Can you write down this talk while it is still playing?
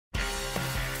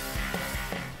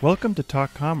Welcome to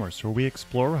Talk Commerce, where we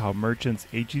explore how merchants,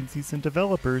 agencies, and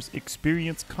developers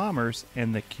experience commerce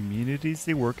and the communities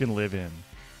they work and live in.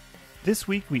 This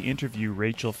week we interview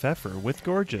Rachel Fefer with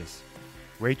Gorgias.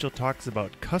 Rachel talks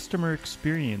about customer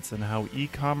experience and how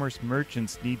e-commerce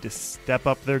merchants need to step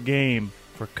up their game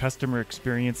for customer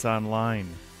experience online.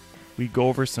 We go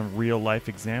over some real-life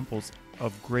examples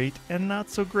of great and not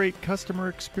so great customer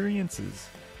experiences.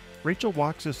 Rachel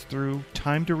walks us through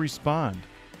time to respond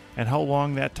and how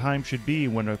long that time should be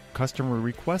when a customer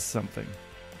requests something.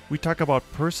 We talk about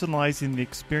personalizing the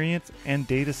experience and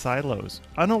data silos,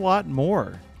 and a lot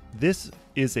more. This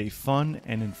is a fun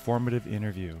and informative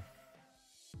interview.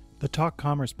 The Talk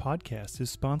Commerce podcast is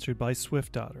sponsored by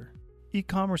SwiftOtter.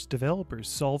 E-commerce developers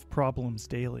solve problems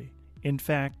daily. In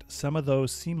fact, some of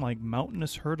those seem like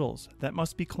mountainous hurdles that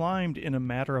must be climbed in a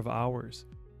matter of hours.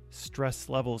 Stress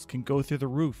levels can go through the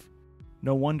roof.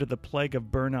 No wonder the plague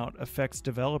of burnout affects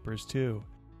developers too.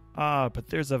 But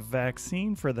there's a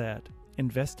vaccine for that.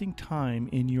 Investing time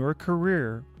in your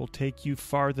career will take you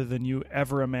farther than you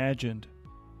ever imagined.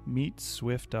 Meet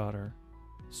SwiftOtter.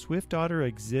 SwiftOtter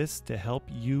exists to help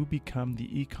you become the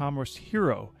e-commerce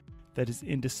hero that is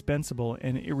indispensable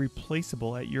and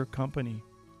irreplaceable at your company.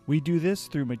 We do this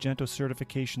through Magento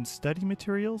certification study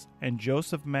materials and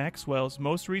Joseph Maxwell's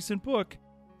most recent book,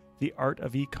 The Art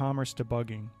of E-commerce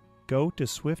Debugging. Go to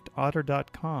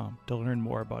swiftotter.com to learn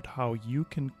more about how you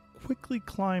can quickly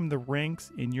climb the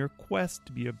ranks in your quest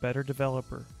to be a better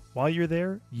developer. While you're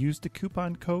there, use the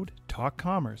coupon code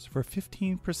TALKCommerce for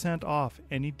 15% off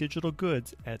any digital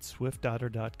goods at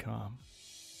swiftotter.com.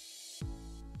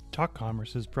 Talk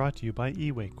Commerce is brought to you by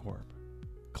eWay Corp.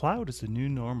 Cloud is the new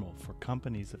normal for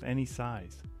companies of any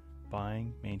size.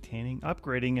 Buying, maintaining,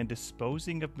 upgrading, and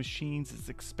disposing of machines is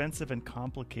expensive and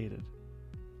complicated.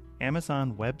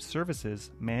 Amazon Web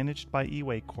Services, managed by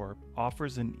eWay Corp,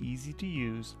 offers an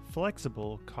easy-to-use,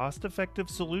 flexible, cost-effective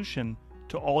solution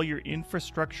to all your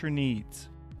infrastructure needs.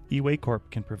 eWay Corp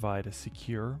can provide a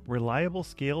secure, reliable,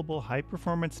 scalable,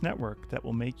 high-performance network that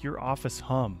will make your office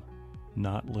hum,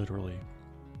 not literally.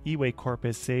 eWay Corp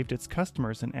has saved its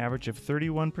customers an average of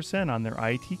 31% on their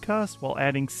IT costs while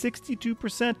adding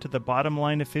 62% to the bottom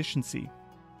line efficiency.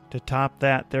 To top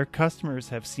that, their customers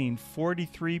have seen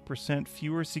 43%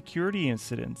 fewer security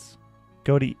incidents.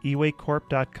 Go to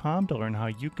ewaycorp.com to learn how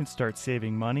you can start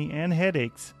saving money and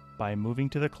headaches by moving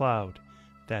to the cloud.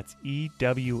 That's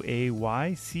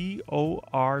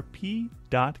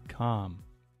ewaycorp.com.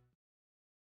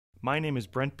 My name is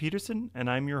Brent Peterson, and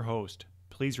I'm your host.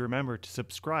 Please remember to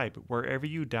subscribe wherever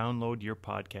you download your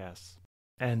podcasts.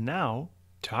 And now,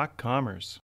 Talk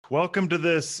Commerce. Welcome to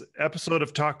this episode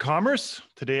of Talk Commerce.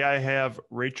 Today I have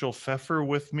Rachel Fefer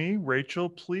with me. Rachel,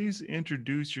 please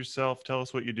introduce yourself. Tell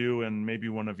us what you do and maybe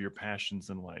one of your passions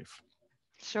in life.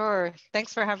 Sure.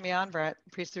 Thanks for having me on, Brett.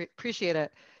 Appreciate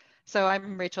it. So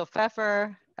I'm Rachel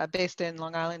Fefer, based in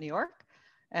Long Island, New York,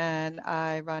 and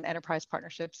I run enterprise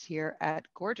partnerships here at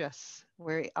Gorgias.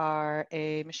 We are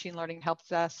a machine learning help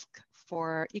desk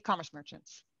for e-commerce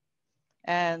merchants.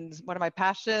 And one of my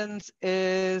passions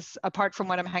is, apart from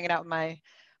when I'm hanging out with my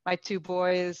two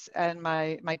boys and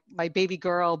my baby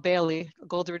girl, Bailey, a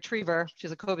golden retriever,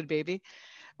 she's a COVID baby,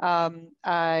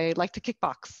 I like to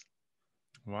kickbox.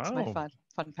 Wow. It's my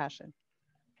fun passion.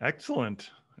 Excellent.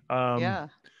 Yeah.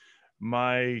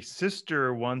 My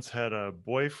sister once had a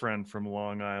boyfriend from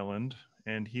Long Island,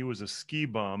 and he was a ski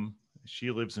bum. She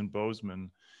lives in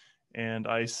Bozeman. And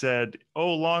I said,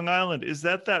 "Oh, Long Island, is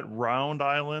that round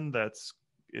island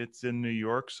it's in New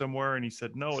York somewhere?" And he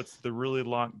said, "No, it's the really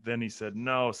long." Then he said,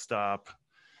 "No, stop."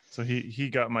 So he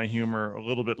got my humor a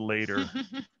little bit later.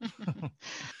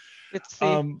 It's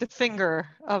the finger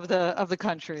of the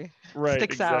country. Right,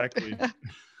 Sticks exactly.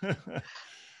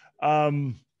 Out.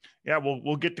 Yeah,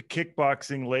 we'll get to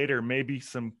kickboxing later. Maybe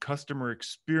some customer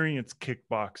experience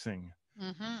kickboxing.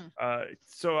 Mm-hmm.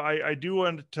 So I do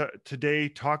want to today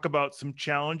talk about some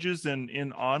challenges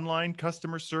in online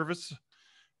customer service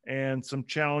and some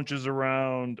challenges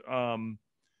around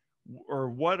or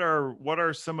what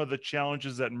are some of the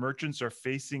challenges that merchants are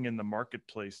facing in the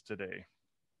marketplace today?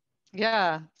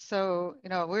 Yeah. So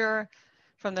we're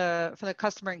from the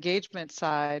customer engagement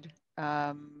side.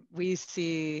 We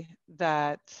see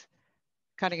that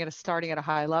kind of starting at a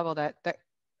high level that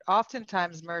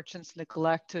oftentimes merchants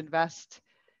neglect to invest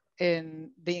in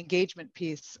the engagement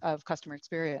piece of customer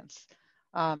experience.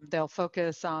 They'll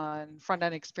focus on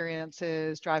front-end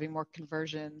experiences, driving more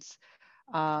conversions,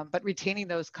 but retaining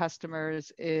those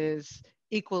customers is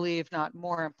equally, if not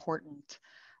more important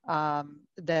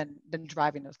than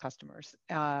driving those customers.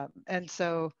 And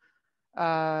so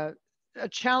a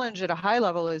challenge at a high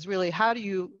level is really, how do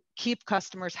you keep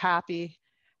customers happy?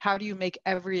 How do you make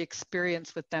every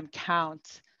experience with them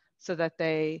count so that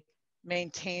they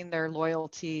maintain their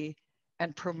loyalty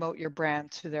and promote your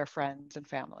brand to their friends and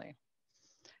family?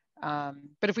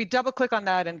 But if we double click on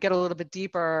that and get a little bit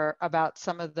deeper about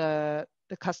some of the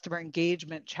customer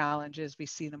engagement challenges we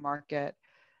see in the market,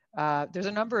 there's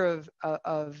a number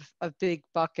of big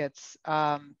buckets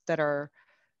that are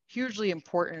hugely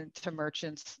important to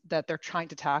merchants that they're trying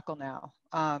to tackle now.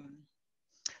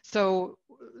 So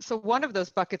one of those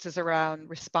buckets is around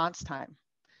response time.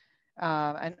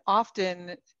 And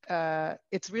often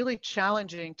it's really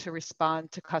challenging to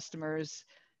respond to customers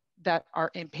that are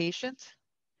impatient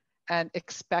and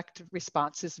expect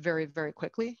responses very, very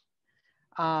quickly.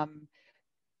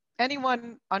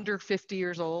 Anyone under 50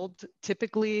 years old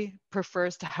typically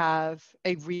prefers to have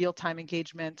a real-time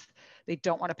engagement. They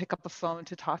don't want to pick up a phone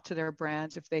to talk to their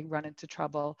brands if they run into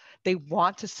trouble. They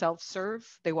want to self-serve.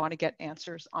 They want to get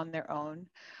answers on their own.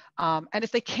 And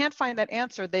if they can't find that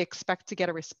answer, they expect to get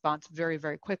a response very,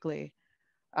 very quickly.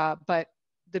 But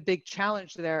the big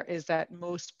challenge there is that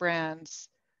most brands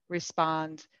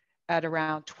respond at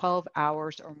around 12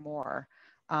 hours or more.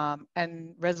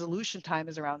 And resolution time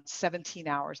is around 17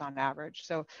 hours on average.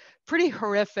 So pretty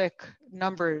horrific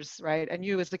numbers, right? And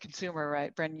you as the consumer,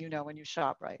 right, Bren, you know when you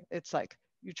shop, right? It's like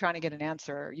you're trying to get an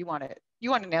answer. You want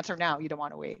an answer now. You don't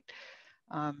want to wait.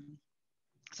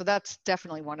 So that's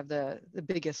definitely one of the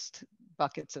biggest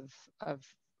buckets of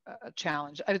a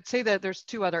challenge. I would say that there's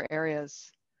two other areas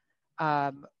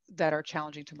that are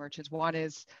challenging to merchants. One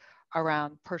is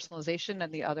around personalization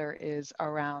and the other is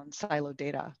around siloed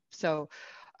data. So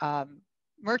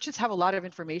merchants have a lot of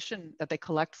information that they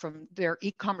collect from their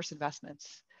e-commerce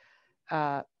investments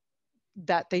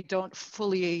that they don't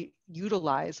fully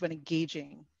utilize when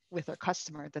engaging with their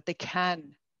customer, that they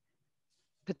can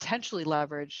potentially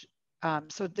leverage.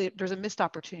 So there's a missed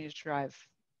opportunity to drive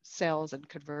sales and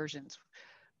conversions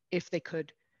if they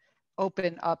could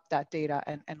open up that data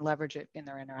and leverage it in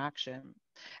their interaction.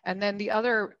 And then the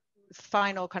other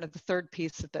final kind of the third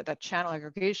piece that channel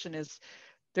aggregation is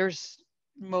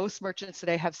most merchants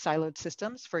today have siloed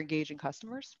systems for engaging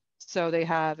customers. So they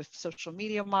have a social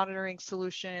media monitoring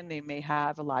solution. They may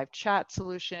have a live chat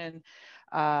solution.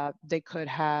 They could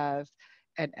have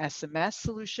an SMS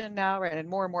solution now, right? And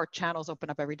more channels open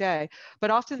up every day.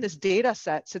 But often this data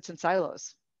set sits in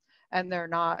silos and they're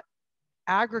not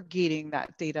aggregating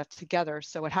that data together.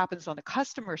 So what happens on the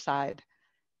customer side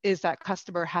is that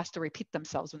customer has to repeat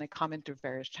themselves when they come into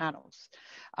various channels.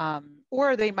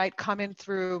 Or they might come in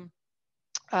through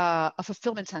a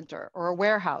fulfillment center or a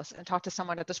warehouse and talk to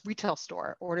someone at this retail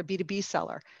store or a B2B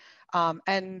seller.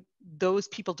 And those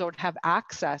people don't have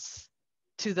access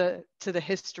to the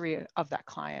history of that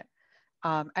client.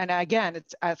 And again,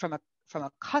 it's from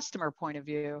a customer point of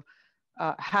view,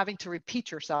 having to repeat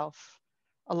yourself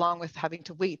along with having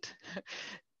to wait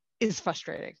is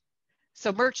frustrating.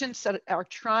 So merchants that are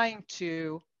trying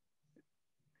to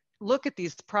look at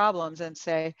these problems and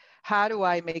say, how do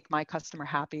I make my customer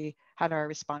happy? How do I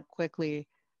respond quickly?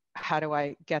 How do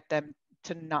I get them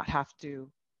to not have to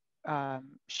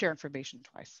share information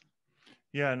twice?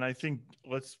 Yeah, and I think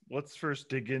let's first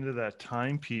dig into that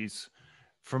time piece.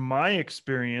 From my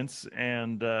experience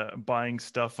and buying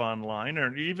stuff online,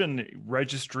 or even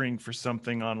registering for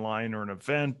something online or an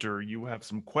event, or you have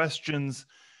some questions,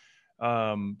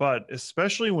 but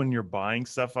especially when you're buying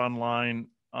stuff online,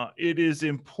 it is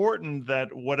important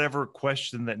that whatever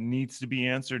question that needs to be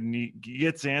answered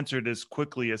gets answered as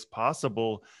quickly as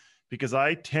possible, because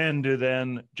I tend to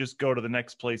then just go to the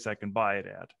next place I can buy it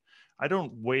at. I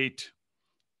don't wait.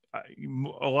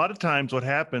 A lot of times what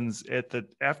happens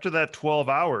after that 12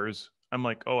 hours, I'm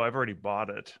like, oh, I've already bought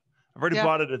it. I've already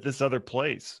bought it at this other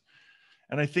place.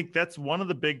 And I think that's one of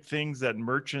the big things that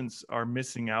merchants are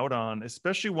missing out on,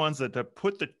 especially ones that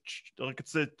put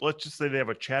let's just say they have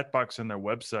a chat box on their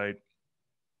website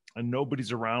and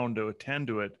nobody's around to attend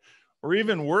to it. Or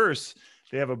even worse,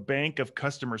 they have a bank of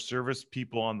customer service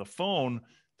people on the phone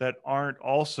that aren't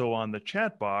also on the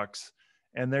chat box,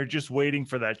 and they're just waiting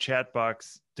for that chat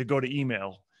box to go to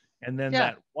email. And then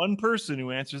that one person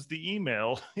who answers the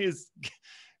email is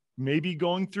maybe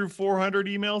going through 400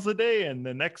 emails a day, and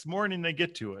the next morning they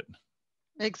get to it.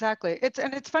 Exactly.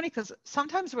 It's funny because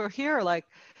sometimes we'll hear like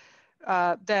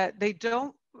that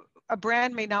a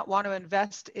brand may not want to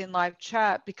invest in live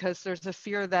chat because there's a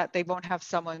fear that they won't have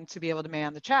someone to be able to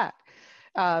man the chat.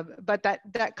 But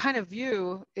that kind of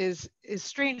view is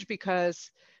strange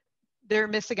because they're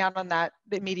missing out on that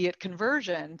immediate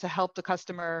conversion to help the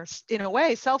customer, in a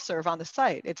way, self-serve on the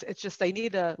site. It's just they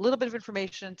need a little bit of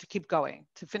information to keep going,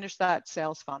 to finish that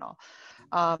sales funnel.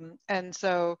 And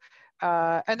so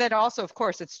And then also, of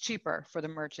course, it's cheaper for the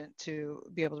merchant to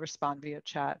be able to respond via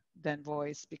chat than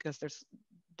voice, because there's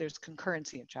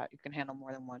concurrency in chat. You can handle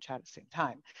more than one chat at the same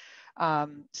time.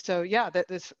 So yeah, that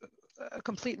is a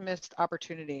complete missed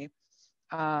opportunity,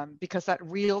 because that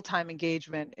real-time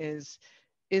engagement is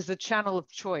the channel of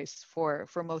choice for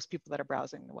most people that are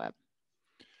browsing the web.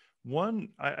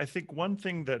 I think one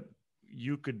thing that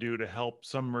you could do to help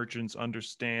some merchants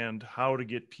understand how to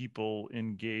get people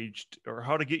engaged, or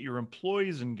how to get your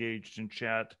employees engaged in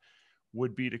chat,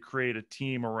 would be to create a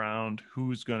team around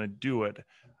who's going to do it.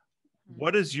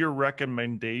 What is your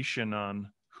recommendation on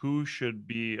who should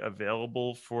be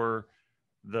available for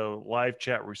the live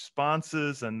chat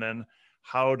responses, and then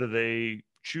how do they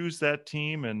choose that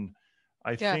team? And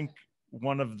I Yeah. think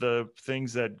one of the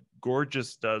things that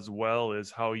Gorgias does well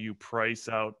is how you price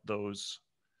out those.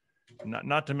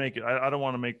 Not to make it, I don't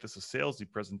want to make this a salesy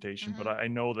presentation, but I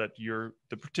know that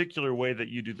the particular way that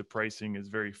you do the pricing is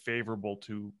very favorable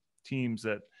to teams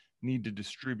that need to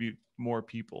distribute more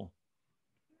people.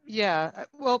 Yeah,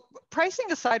 well,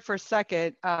 pricing aside for a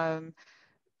second,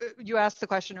 you asked the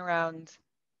question around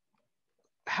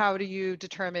how do you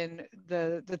determine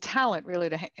the talent really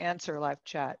to answer live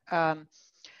chat.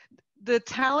 The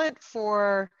talent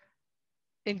for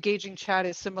engaging chat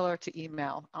is similar to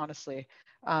email, honestly,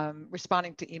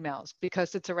 responding to emails,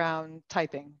 because it's around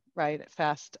typing, right,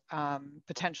 fast,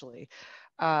 potentially.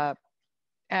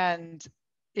 And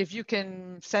if you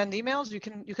can send emails, you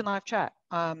can live chat.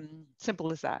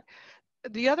 Simple as that.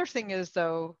 The other thing is,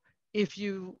 though, if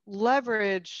you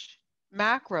leverage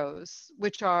macros,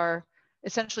 which are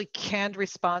essentially canned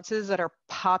responses that are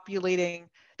populating,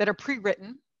 that are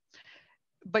pre-written,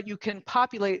 but you can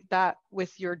populate that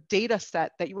with your data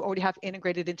set that you already have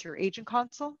integrated into your agent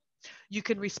console, you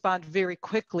can respond very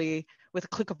quickly with a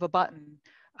click of a button,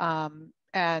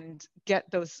 and get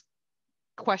those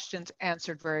questions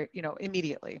answered very,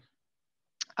 immediately.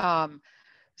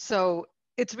 So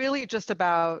it's really just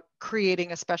about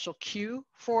creating a special queue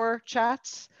for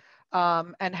chats,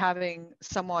 and having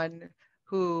someone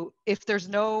who, if there's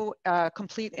no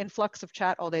complete influx of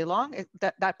chat all day long,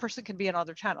 that person can be on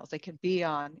other channels. They can be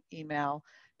on email,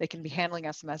 they can be handling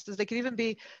SMSs, they can even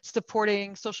be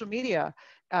supporting social media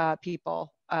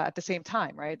people at the same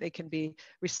time, right? They can be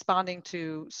responding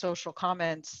to social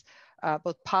comments,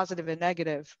 both positive and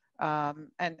negative,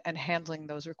 and handling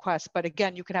those requests. But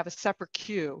again, you can have a separate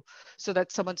queue so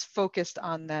that someone's focused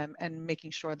on them and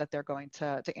making sure that they're going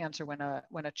to answer when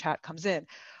a chat comes in.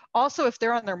 Also, if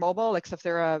they're on their mobile, like if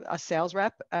they're a sales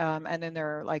rep, and then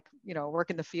they're like, work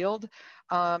in the field,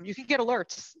 you can get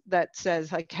alerts that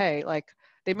says like, hey, like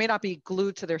they may not be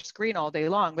glued to their screen all day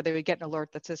long, but they would get an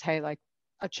alert that says, hey, like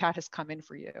a chat has come in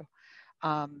for you.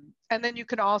 And then you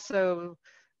can also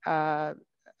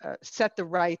set the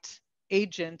right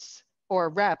agents or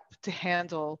rep to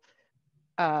handle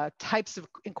types of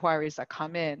inquiries that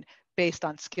come in based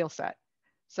on skill set.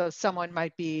 So someone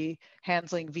might be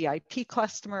handling VIP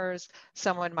customers,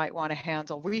 someone might want to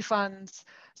handle refunds,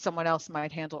 someone else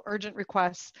might handle urgent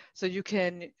requests. So you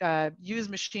can use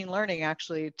machine learning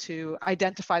actually to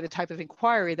identify the type of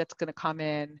inquiry that's going to come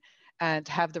in and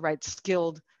have the right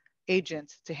skilled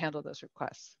agent to handle those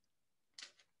requests.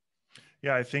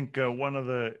 Yeah, I think one of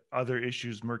the other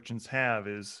issues merchants have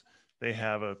is they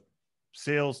have a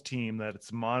sales team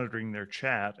that's monitoring their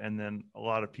chat, and then a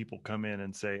lot of people come in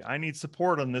and say, I need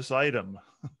support on this item.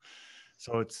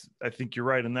 So I think you're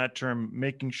right in that term,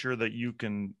 making sure that you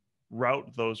can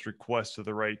route those requests to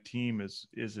the right team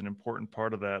is an important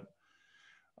part of that.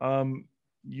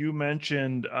 You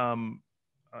mentioned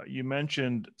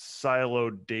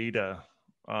siloed data.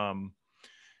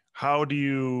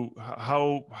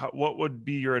 What would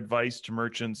be your advice to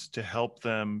merchants to help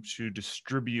them to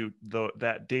distribute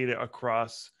that data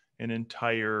across an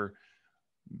entire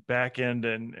back end?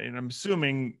 And I'm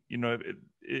assuming,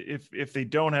 if they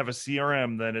don't have a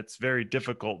CRM, then it's very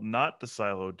difficult not to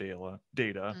silo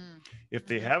data. If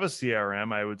they have a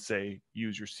CRM, I would say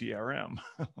use your CRM.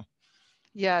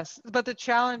 Yes, but the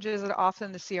challenge is that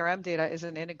often the CRM data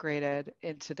isn't integrated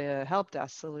into the help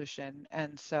desk solution.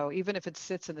 And so even if it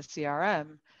sits in the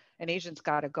CRM, an agent's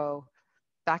got to go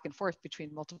back and forth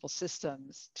between multiple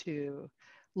systems to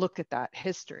look at that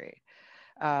history.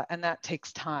 And that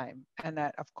takes time. And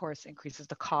that, of course, increases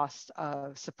the cost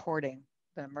of supporting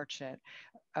the merchant,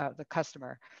 the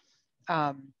customer.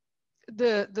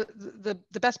 The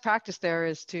best practice there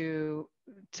is to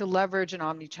leverage an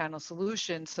omni-channel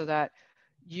solution so that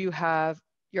you're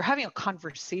having a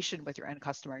conversation with your end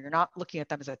customer. You're not looking at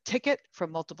them as a ticket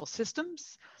from multiple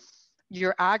systems.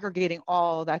 You're aggregating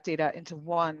all that data into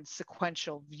one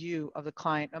sequential view of the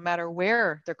client, no matter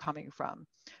where they're coming from.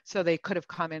 So they could have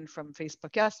come in from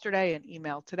Facebook yesterday and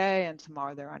email today, and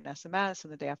tomorrow they're on SMS,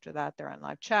 and the day after that they're on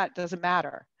live chat. Doesn't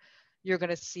matter. You're going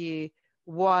to see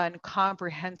one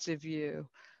comprehensive view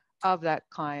of that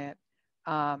client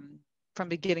from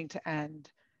beginning to end,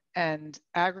 and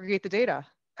aggregate the data.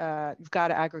 You've got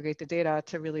to aggregate the data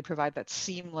to really provide that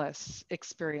seamless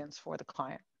experience for the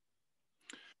client.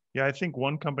 Yeah, I think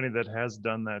one company that has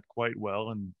done that quite well,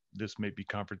 and this may be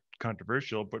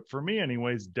controversial, but for me,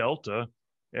 anyways, Delta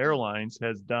Airlines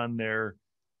has done their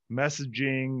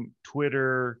messaging,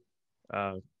 Twitter,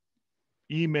 uh,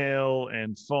 email,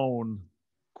 and phone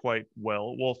quite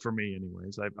well. Well, for me,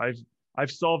 anyways,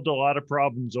 I've solved a lot of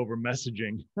problems over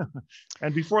messaging,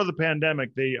 and before the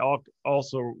pandemic, they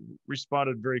also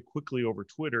responded very quickly over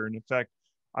Twitter. And in fact,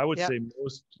 I would Yep. say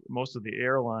most of the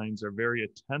airlines are very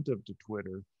attentive to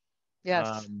Twitter. Yes.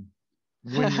 Um,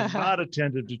 when you're not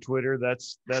attentive to Twitter,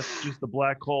 that's just a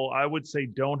black hole. I would say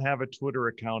don't have a Twitter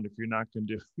account if you're not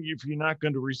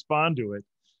going to respond to it.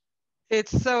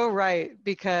 It's so right,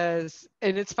 because,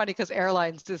 and it's funny because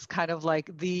airlines is kind of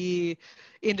like the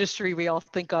industry we all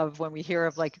think of when we hear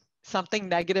of like something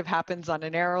negative happens on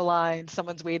an airline,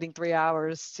 someone's waiting 3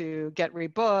 hours to get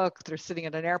rebooked, they're sitting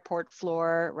at an airport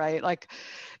floor, right? Like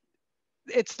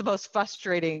it's the most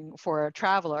frustrating for a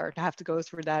traveler to have to go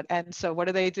through that. And so what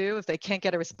do? If they can't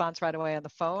get a response right away on the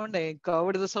phone, they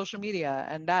go to the social media,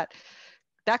 and that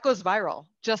goes viral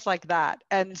just like that.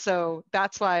 And so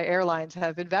that's why airlines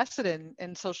have invested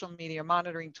in social media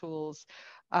monitoring tools.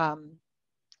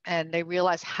 And they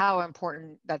realize how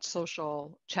important that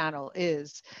social channel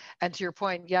is. And to your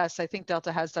point, yes, I think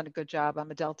Delta has done a good job.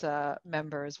 I'm a Delta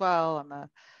member as well. I'm a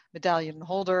medallion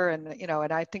holder, and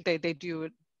and I think they do.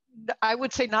 I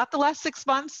would say not the last 6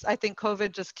 months. I think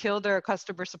COVID just killed their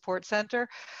customer support center.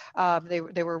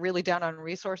 They were really down on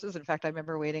resources. In fact, I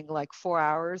remember waiting like 4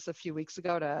 hours a few weeks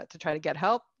ago to try to get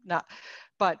help.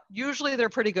 But usually they're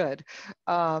pretty good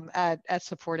at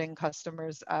supporting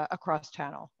customers across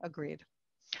channel. Agreed.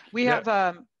 We Yeah,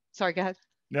 have, sorry, go ahead.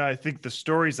 yeah. I think the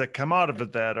stories that come out of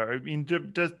it that are, I mean,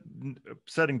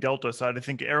 setting Delta aside, I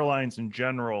think airlines in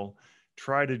general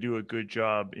try to do a good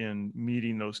job in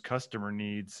meeting those customer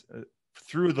needs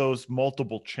through those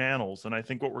multiple channels. And I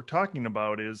think what we're talking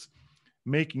about is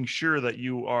making sure that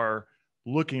you are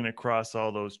looking across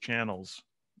all those channels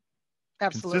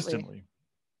Absolutely. consistently.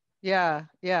 Yeah,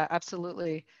 yeah,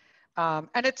 absolutely. And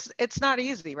it's not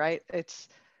easy, right? It's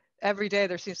every day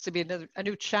there seems to be a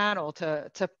new channel to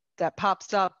that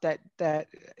pops up that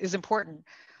is important.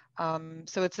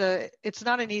 So it's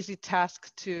not an easy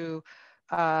task to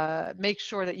make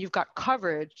sure that you've got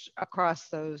coverage across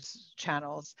those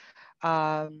channels.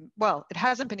 Well, it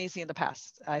hasn't been easy in the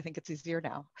past. I think it's easier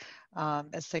now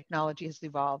as technology has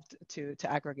evolved to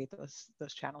aggregate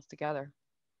those channels together.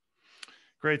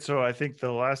 Great. So I think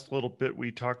the last little bit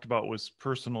we talked about was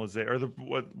personalization,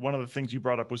 or one of the things you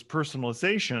brought up was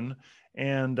personalization.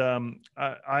 And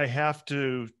I have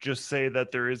to just say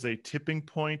that there is a tipping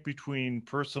point between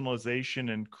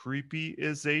personalization and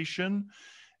creepyization.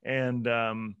 And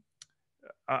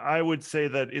I would say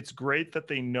that it's great that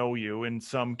they know you in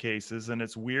some cases, and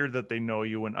it's weird that they know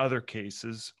you in other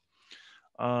cases.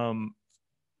 Um,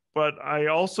 but I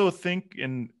also think,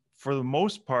 for the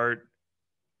most part,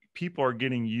 people are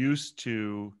getting used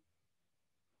to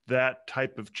that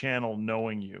type of channel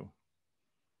knowing you,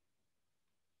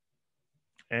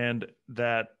 and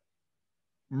that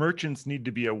merchants need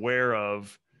to be aware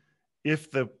of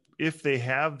if they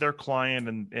have their client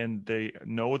and they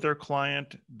know their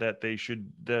client, that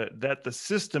that the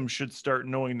system should start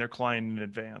knowing their client in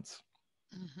advance.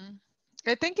 Mm-hmm.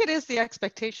 I think it is the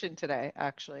expectation today,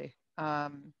 actually,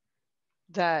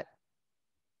 that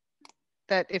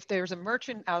that if there's a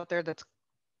merchant out there that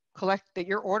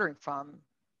you're ordering from,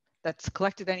 that's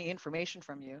collected any information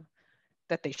from you,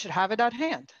 that they should have it at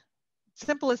hand.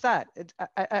 Simple as that.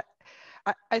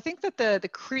 I think that the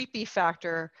creepy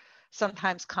factor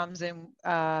sometimes comes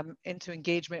into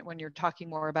engagement when you're talking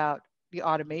more about the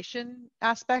automation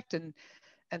aspect, and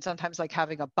sometimes like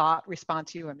having a bot respond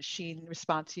to you, a machine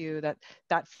respond to you,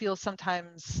 that feels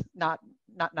sometimes not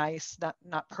nice,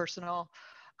 not personal.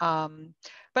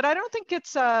 But I don't think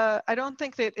I don't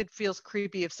think that it feels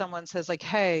creepy if someone says like,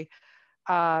 hey,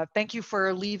 thank you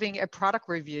for leaving a product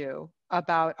review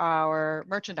about our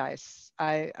merchandise.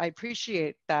 I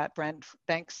appreciate that, Brent.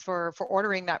 Thanks for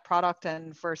ordering that product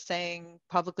and for saying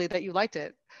publicly that you liked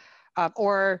it.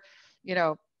 Or, you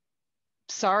know,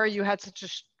 sorry you had such a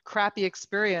crappy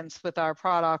experience with our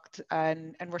product,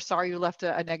 and we're sorry you left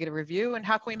a negative review, and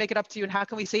how can we make it up to you, and how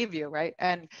can we save you, right?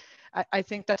 And I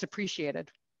think that's appreciated.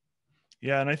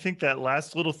 Yeah, and I think that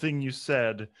last little thing you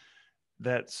said,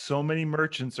 that so many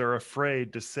merchants are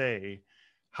afraid to say,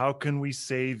 how can we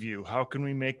save you? How can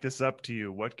we make this up to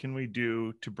you? What can we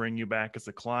do to bring you back as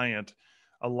a client?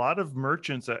 A lot of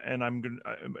merchants, and I'm going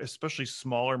to, especially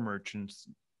smaller merchants,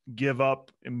 give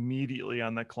up immediately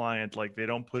on the client. Like they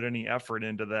don't put any effort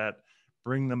into that,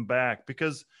 bring them back,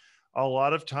 because a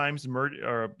lot of times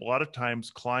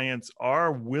clients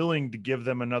are willing to give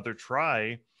them another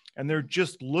try, and they're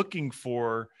just looking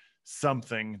for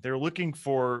something. They're looking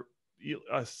for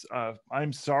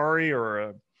I'm sorry,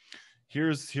 or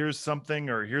here's something,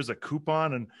 or here's a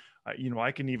coupon. And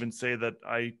I can even say that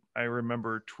I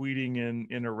remember tweeting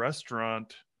in a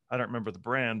restaurant. I don't remember the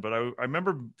brand, but I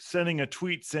remember sending a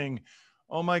tweet saying,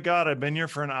 oh my God, I've been here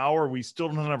for an hour, we still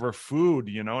don't have our food,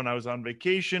 and I was on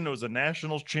vacation. It was a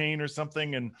national chain or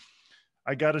something, and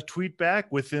I got a tweet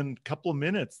back within a couple of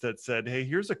minutes that said, hey,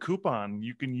 here's a coupon,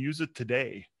 you can use it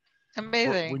today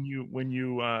Amazing. when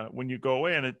you go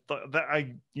away. And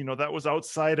that was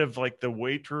outside of like the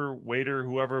waiter,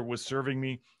 whoever was serving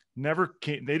me, never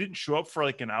came. They didn't show up for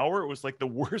like an hour. It was like the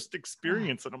worst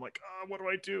experience, and I'm like, oh, what do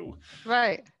I do?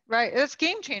 Right, right. It's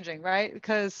game changing, right?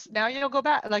 Because now you'll go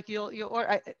back, like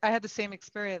I had the same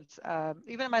experience,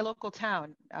 even in my local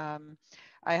town.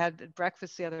 I had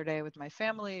breakfast the other day with my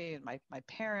family and my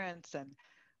parents, and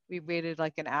we waited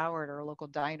like an hour at our local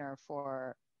diner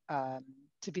for um,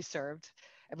 to be served,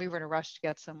 and we were in a rush to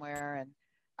get somewhere. And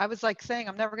I was like saying,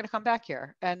 I'm never going to come back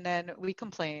here. And then we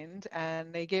complained,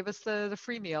 and they gave us the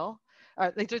free meal.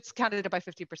 They just counted it by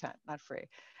 50%, not free.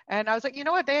 And I was like, you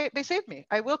know what? They saved me.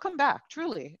 I will come back,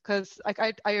 truly, because like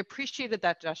I appreciated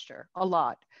that gesture a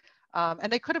lot.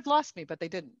 And they could have lost me, but they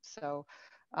didn't. So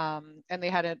and they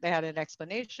had an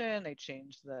explanation. They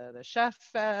changed the chef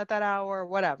at that hour,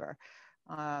 whatever.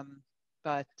 Um,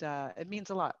 but it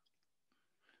means a lot.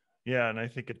 Yeah, and I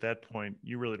think at that point,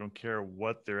 you really don't care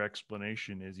what their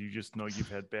explanation is. You just know you've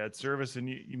had bad service, and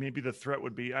maybe the threat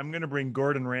would be, I'm going to bring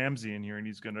Gordon Ramsay in here, and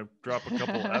he's going to drop a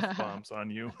couple F bombs on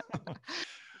you.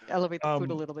 Elevate the food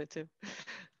a um, little bit too.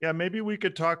 yeah, maybe we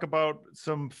could talk about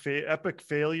some epic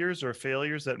failures, or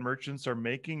failures that merchants are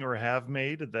making or have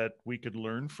made that we could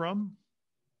learn from.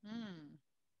 Mm.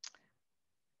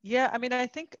 Yeah, I mean, I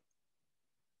think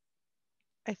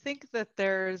that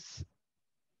there's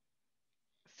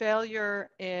failure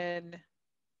in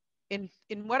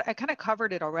what I kind of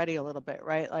covered it already a little bit,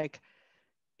 right? Like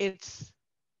it's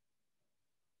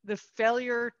the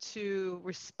failure to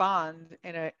respond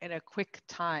in a quick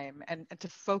time, and to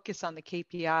focus on the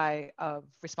KPI of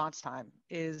response time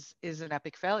is an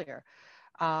epic failure.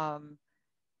 Um,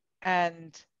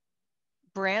 and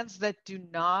brands that do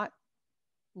not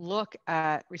look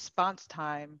at response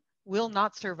time will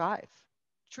not survive,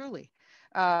 truly.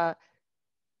 Uh,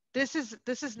 this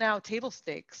is now table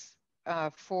stakes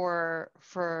for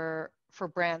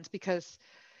brands, because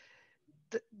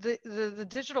the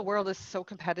digital world is so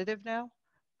competitive now,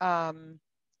 um,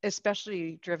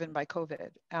 especially driven by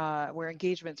COVID, where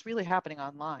engagement's really happening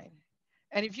online.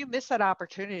 And if you miss that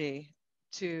opportunity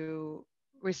to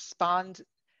respond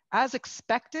as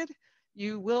expected,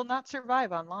 you will not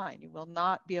survive online. You will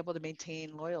not be able to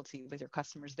maintain loyalty with your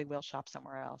customers. They will shop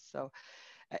somewhere else. So,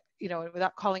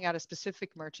 without calling out a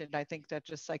specific merchant, I think that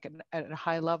just like at a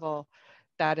high level,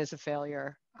 that is a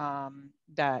failure,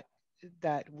 that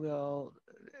will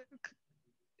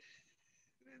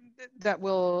that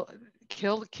will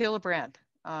kill a brand.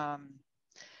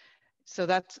 So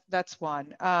that's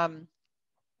one.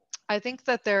 I think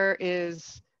that there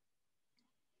is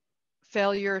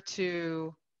failure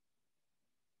to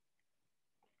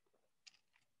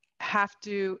have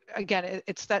to, again,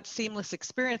 it's that seamless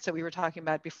experience that we were talking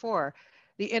about before,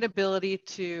 the inability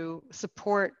to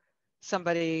support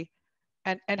somebody,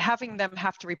 and having them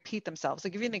have to repeat themselves.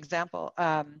 I'll give you an example.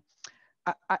 I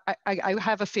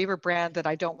have a favorite brand that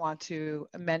I don't want to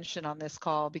mention on this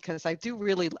call, because I do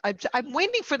really, I'm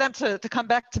waiting for them to come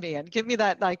back to me and give me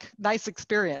that like nice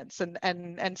experience,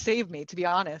 and save me, to be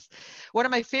honest. One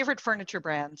of my favorite furniture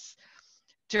brands,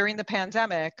 during the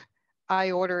pandemic,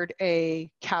 I ordered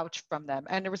a couch from them,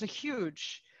 and there was a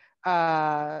huge,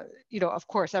 of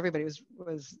course, everybody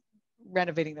was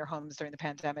renovating their homes during the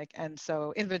pandemic, and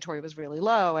so inventory was really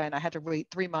low, and I had to wait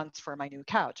 3 months for my new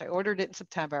couch. I ordered it in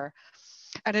September,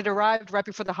 and it arrived right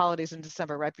before the holidays in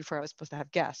December, right before I was supposed to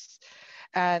have guests.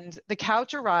 And the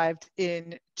couch arrived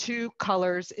in 2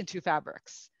 colors in 2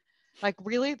 fabrics. Like,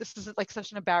 really, this is like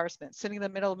such an embarrassment, sitting in the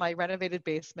middle of my renovated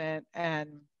basement,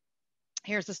 and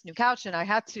here's this new couch. And I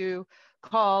had to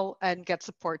call and get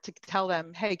support to tell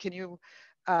them, hey,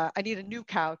 I need a new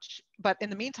couch, but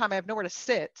in the meantime, I have nowhere to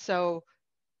sit. So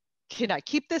can I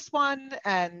keep this one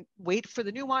and wait for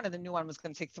the new one? And the new one was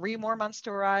going to take 3 more months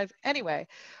to arrive. Anyway,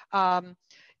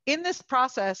 in this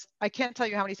process, I can't tell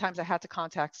you how many times I had to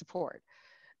contact support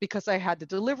because I had the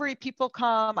delivery people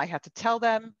come. I had to tell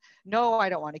them, no, I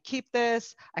don't want to keep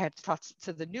this. I had to talk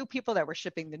to the new people that were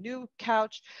shipping the new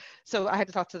couch. So I had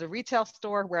to talk to the retail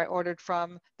store where I ordered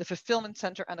from, the fulfillment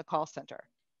center, and the call center.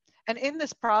 And in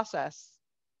this process,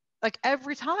 like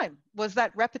every time was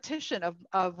that repetition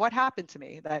of what happened to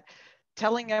me, that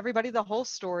telling everybody the whole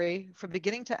story from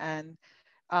beginning to end.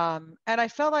 And I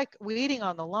felt like waiting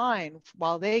on the line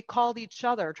while they called each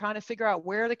other, trying to figure out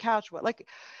where the couch was. Like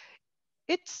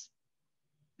it's,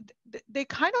 they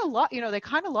kind of lost, they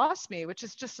kind of lost me, which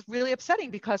is just really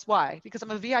upsetting. Because why? Because I'm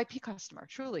a VIP customer,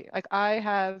 truly. Like I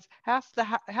have half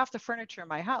the furniture in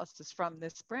my house is from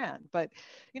this brand. But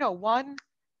one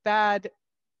bad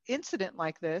incident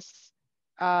like this,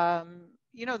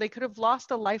 they could have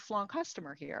lost a lifelong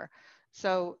customer here.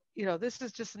 So, this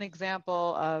is just an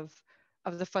example of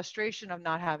the frustration of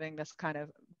not having this kind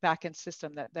of back-end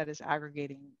system that is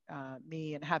aggregating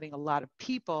me, and having a lot of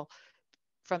people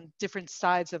from different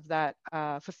sides of that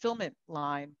fulfillment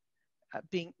line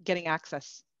getting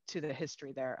access to the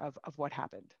history there of what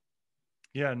happened.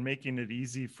 Yeah, and making it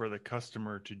easy for the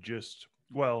customer to just,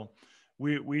 well,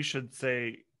 we should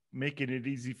say making it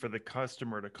easy for the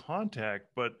customer to contact,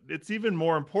 but it's even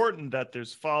more important that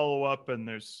there's follow-up and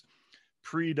there's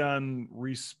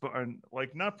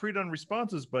not pre-done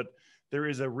responses, but there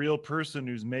is a real person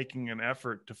who's making an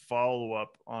effort to follow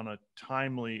up on a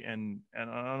timely and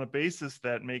on a basis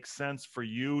that makes sense for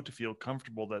you to feel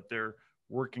comfortable that they're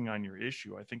working on your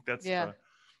issue. I think that's Yeah.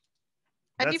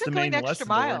 And that's even the going main the extra lesson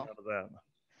to learn mile. out of that.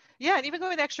 Yeah, and even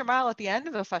going the extra mile at the end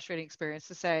of a frustrating experience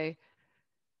to say,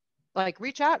 like,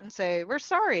 reach out and say, we're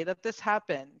sorry that this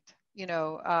happened.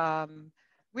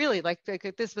 Really, like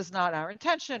this was not our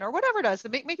intention, or whatever it does, to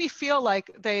make me feel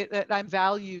like that I'm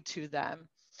valued to them.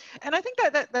 And I think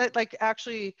that like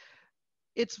actually,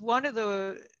 it's one of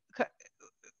the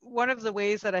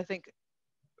ways that I think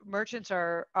merchants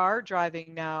are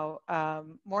driving now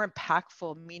more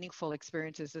impactful, meaningful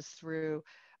experiences is through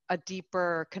a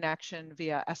deeper connection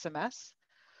via SMS.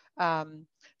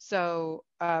 So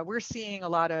we're seeing a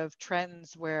lot of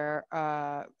trends where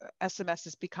SMS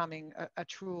is becoming a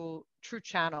true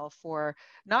channel for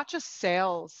not just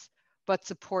sales, but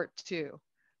support too,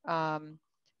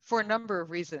 for a number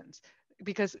of reasons.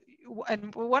 Because,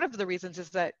 and one of the reasons is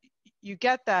that you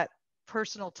get that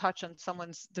personal touch on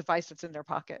someone's device that's in their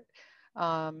pocket.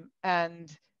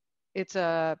 And it's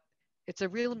a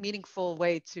real meaningful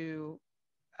way to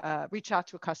reach out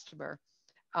to a customer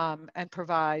and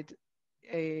provide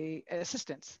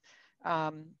assistance.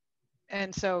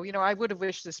 And so, I would have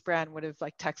wished this brand would have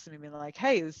like texted me and been like,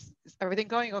 hey, is everything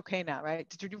going okay now, right?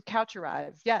 Did your new couch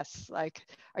arrive? Yes. Like,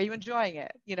 are you enjoying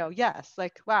it? Yes.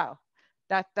 Like, wow,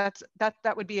 that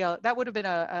would have been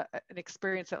an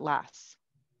experience that lasts.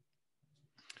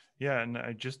 Yeah, and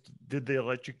did they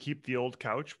let you keep the old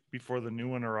couch before the new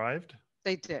one arrived?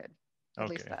 They did. At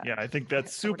least Okay. that. Yeah, I think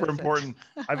that's I would super have said. important.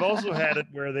 I've also had it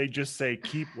where they just say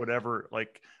keep whatever.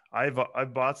 Like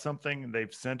I've bought something and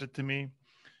they've sent it to me,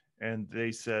 and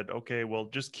they said, okay, well,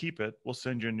 just keep it. We'll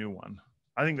send you a new one.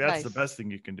 I think that's the Nice. best thing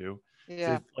you can do.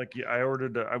 Yeah. Like I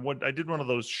ordered, I did one of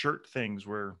those shirt things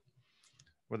where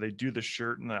they do the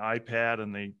shirt and the iPad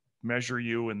and they measure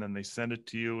you and then they send it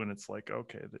to you, and it's like,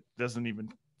 okay, that doesn't even,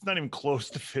 it's not even close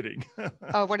to fitting.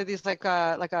 Oh, what are these, like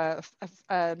a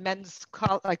men's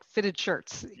like fitted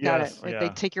shirts? Got it. Yes. Like they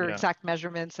Yeah. take your Yeah. exact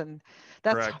measurements, and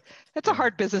that's Correct. a Yeah.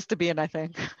 hard business to be in, I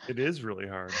think. It is really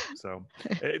hard. So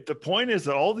the point is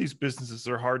that all these businesses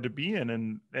are hard to be in,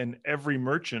 and every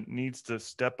merchant needs to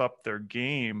step up their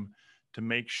game to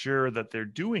make sure that they're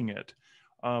doing it.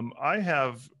 I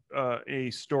have a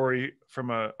story from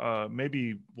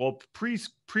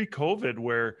pre-COVID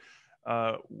where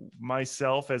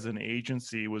myself as an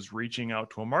agency was reaching out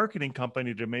to a marketing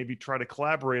company to maybe try to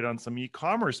collaborate on some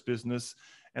e-commerce business,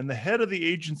 and the head of the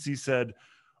agency said,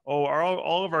 oh,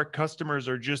 all of our customers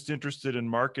are just interested in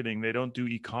marketing. They don't do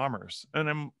e-commerce.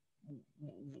 And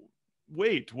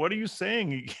wait, what are you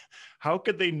saying? How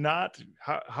could they not,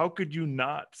 how could you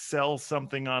not sell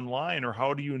something online? Or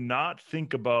how do you not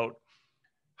think about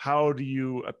how do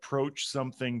you approach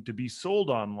something to be sold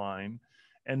online?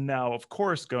 And now, of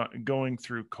course, going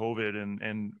through COVID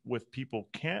and with people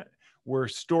where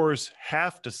stores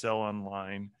have to sell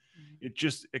online, it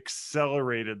just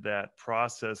accelerated that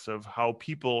process of how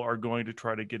people are going to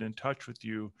try to get in touch with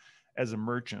you as a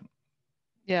merchant.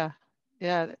 Yeah.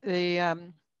 Yeah.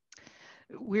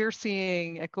 We're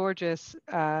seeing at Gorgias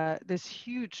this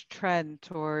huge trend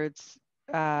towards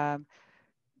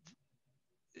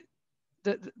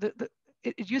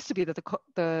it used to be that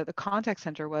the contact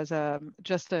center was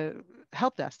just a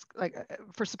help desk, like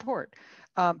for support,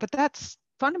 but that's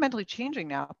fundamentally changing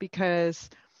now, because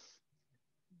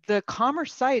the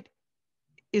commerce site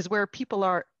is where people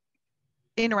are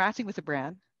interacting with the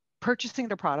brand, purchasing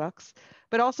their products,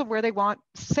 but also where they want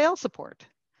sales support.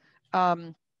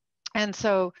 And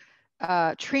so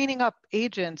training up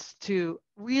agents to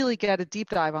really get a deep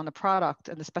dive on the product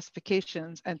and the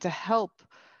specifications, and to help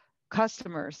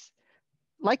customers,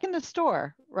 like in the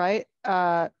store, right?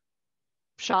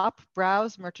 Shop,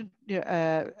 browse,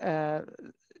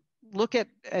 look at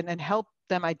and help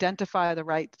them identify the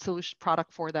right solution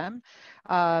product for them,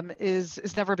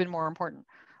 is never been more important.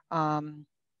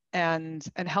 And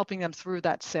helping them through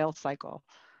that sales cycle.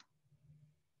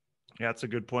 Yeah, that's a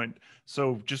good point.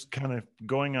 So just kind of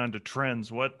going on to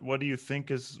trends, what do you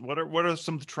think what are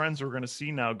some of the trends we're going to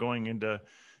see now going into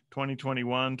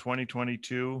 2021,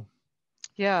 2022?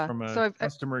 Yeah. From a So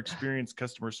customer experience,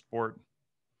 customer support?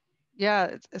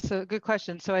 Yeah, it's a good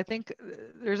question. So I think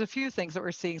there's a few things that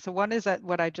we're seeing. So one is that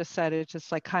what I just said, it's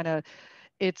just like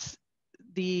it's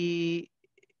the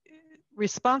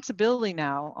responsibility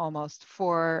now almost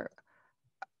for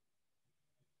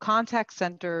contact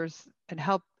centers and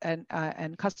help and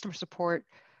customer support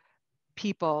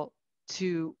people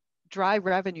to drive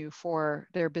revenue for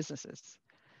their businesses,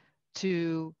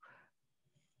 to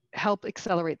help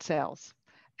accelerate sales.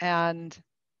 And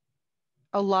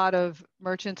a lot of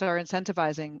merchants are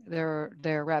incentivizing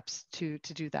their reps to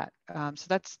do that. So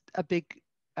that's a big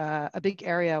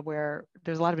area where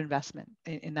there's a lot of investment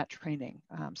in that training.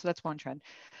 So that's one trend.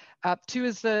 Two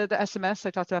is the SMS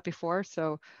I talked about before.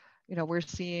 So, we're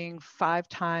seeing 5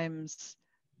 times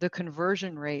the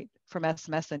conversion rate from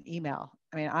SMS and email.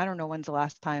 I mean, I don't know when's the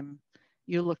last time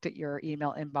you looked at your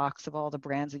email inbox of all the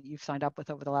brands that you've signed up with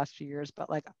over the last few years, but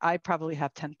like I probably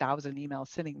have 10,000 emails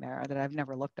sitting there that I've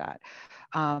never looked at.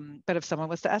 But if someone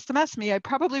was to SMS me, I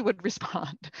probably would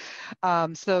respond.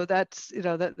 So that's,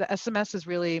 the SMS is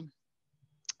really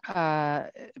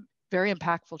very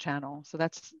impactful channel. So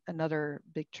that's another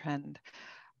big trend.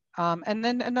 And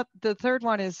then the third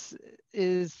one is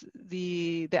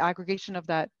the aggregation of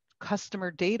that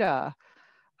customer data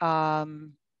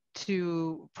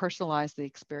to personalize the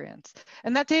experience.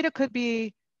 And that data could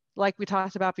be, like we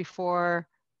talked about before,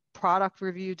 product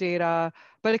review data,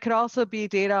 but it could also be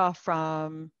data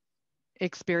from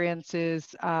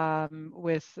experiences it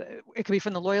could be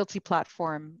from the loyalty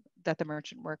platform that the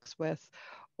merchant works with,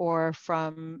 or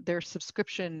from their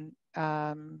subscription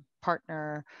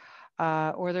partner,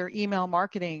 or their email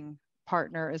marketing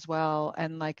partner as well,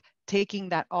 and like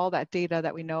taking all that data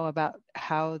that we know about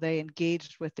how they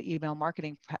engaged with the email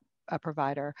marketing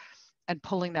provider, and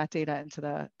pulling that data into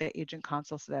the agent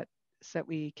console so that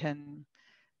we can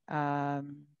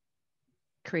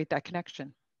create that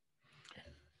connection.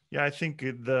 Yeah, I think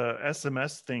the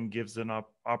SMS thing gives an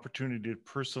opportunity to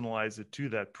personalize it to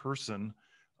that person,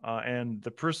 and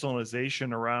the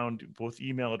personalization around both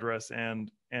email address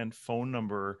and phone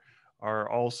number are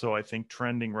also, I think,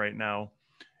 trending right now.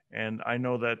 And I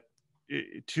know that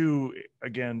two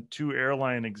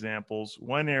airline examples.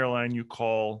 One airline, you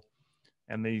call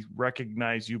and they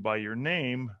recognize you by your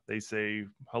name. They say,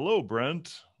 "Hello,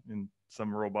 Brent," in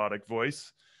some robotic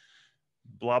voice,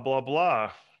 blah, blah,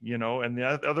 blah, and the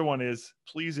other one is,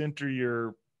 "Please enter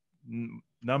your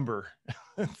number."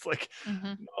 It's like,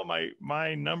 no,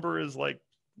 my number is like,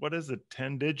 what is it?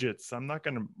 10 digits. I'm not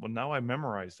going to, well, now I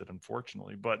memorized it,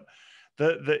 unfortunately, but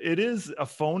it is a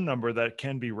phone number that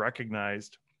can be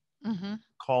recognized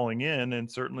calling in. And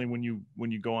certainly when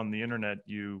you go on the internet,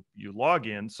 you log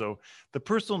in. So the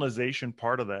personalization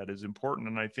part of that is important.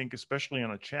 And I think especially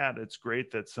on a chat, it's great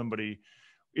that somebody,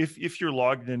 if you're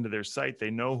logged into their site,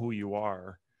 they know who you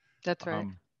are. That's right.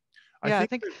 I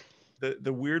think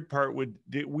the weird part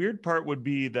would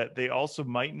be that they also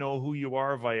might know who you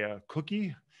are via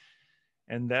cookie.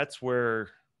 And that's where,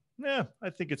 I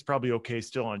think it's probably okay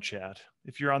still on chat.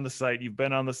 If you're on the site, you've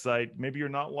been on the site, maybe you're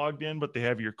not logged in, but they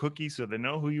have your cookie, so they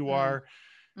know who you are.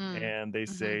 And they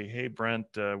say, "Hey, Brent,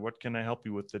 what can I help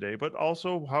you with today? But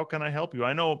also, how can I help you?"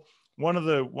 I know one of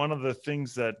the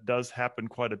things that does happen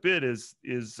quite a bit is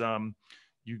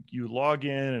you log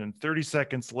in, and 30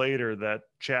 seconds later, that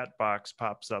chat box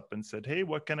pops up and said, "Hey,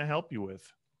 what can I help you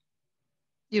with?"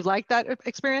 You like that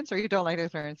experience, or you don't like the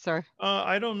experience? Sorry.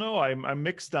 I don't know. I'm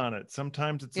mixed on it.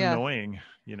 Sometimes it's annoying,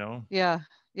 Yeah.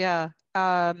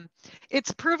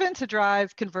 It's proven to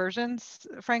drive conversions,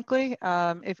 frankly,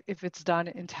 if it's done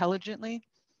intelligently.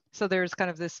 So there's kind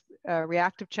of this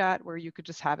reactive chat where you could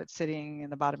just have it sitting in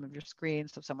the bottom of your screen.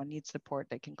 So if someone needs support,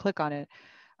 they can click on it.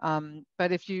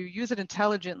 But if you use it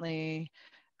intelligently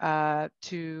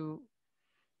to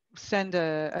send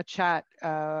a chat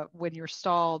when you're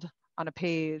stalled on a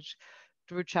page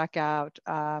through checkout,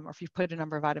 or if you've put a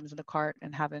number of items in the cart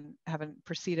and haven't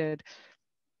proceeded,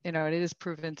 it is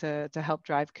proven to help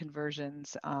drive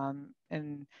conversions.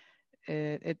 And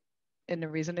it and the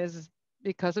reason is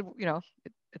because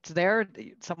it's there.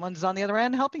 Someone's on the other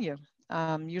end helping you.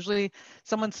 Usually,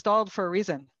 someone's stalled for a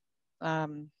reason.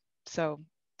 So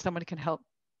someone can help,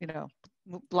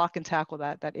 block and tackle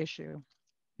that issue.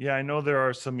 Yeah, I know there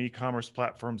are some e-commerce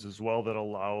platforms as well that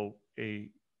allow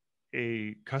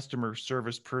a customer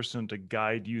service person to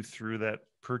guide you through that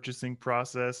purchasing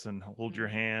process and hold your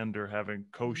hand, or having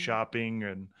co-shopping,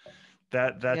 and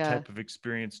that Yeah. type of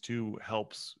experience too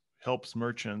helps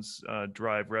merchants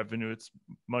drive revenue. It's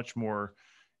much more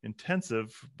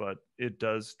intensive, but it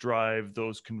does drive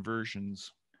those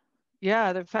conversions.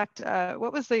 Yeah. In fact, there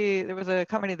was a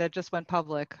company that just went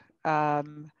public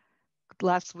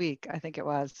last week, I think it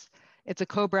was. It's a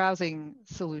co-browsing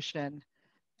solution.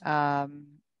 Um,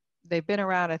 they've been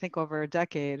around, I think, over a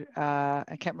decade.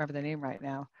 I can't remember the name right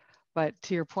now, but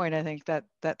to your point, I think that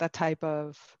type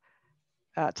of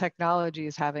technology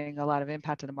is having a lot of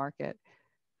impact in the market.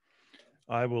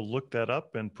 I will look that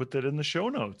up and put that in the show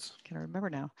notes. Can I remember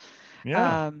now?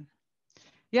 Yeah.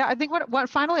 Yeah, I think what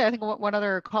finally, I think one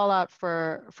other call out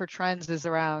for trends is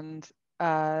around,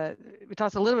 we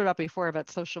talked a little bit about before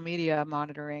about social media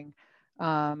monitoring,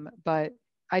 but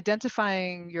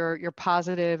identifying your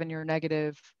positive and your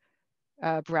negative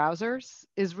browsers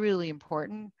is really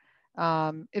important.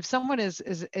 If someone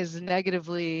is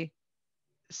negatively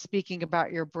speaking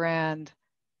about your brand,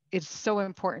 it's so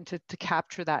important to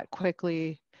capture that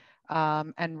quickly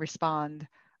and respond.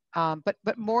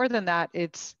 But more than that,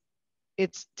 it's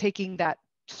taking that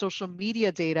social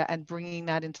media data and bringing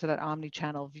that into that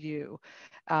omni-channel view.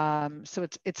 So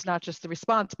it's not just the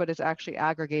response, but it's actually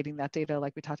aggregating that data,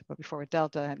 like we talked about before with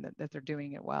Delta, and that they're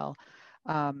doing it well.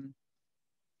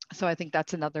 So I think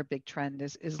that's another big trend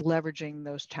is leveraging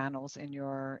those channels in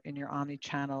your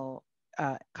omni-channel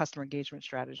customer engagement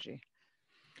strategy.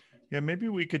 Yeah, maybe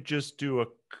we could just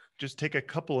take a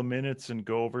couple of minutes and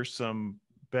go over some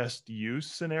best use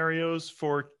scenarios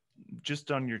for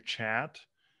just on your chat,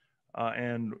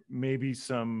 and maybe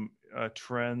some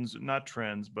trends, not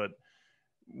trends, but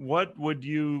what would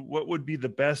be the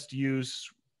best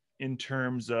use in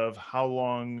terms of how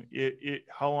long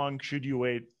should you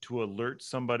wait to alert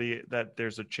somebody that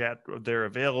there's a chat there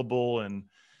available, and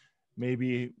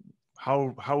maybe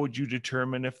how would you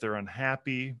determine if they're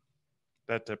unhappy,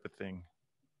 that type of thing.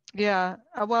 Yeah,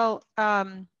 well,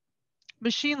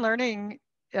 machine learning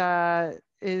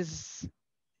is,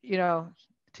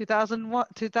 2001,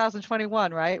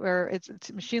 2021, right? Where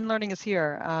it's machine learning is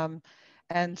here.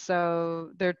 And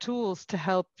so there are tools to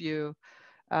help you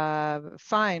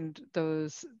find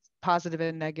those positive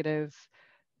and negative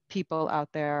people out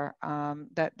there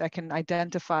that can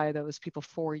identify those people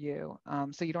for you.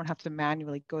 So you don't have to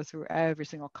manually go through every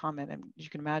single comment. And you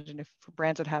can imagine if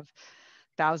brands that have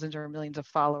thousands or millions of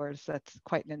followers, that's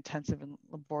quite an intensive and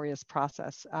laborious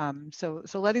process. So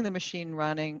letting the machine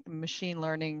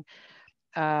learning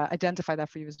identify that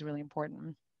for you is really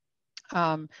important.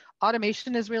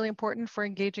 Automation is really important for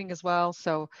engaging as well.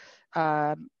 So,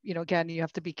 again, you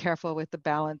have to be careful with the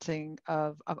balancing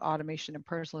of automation and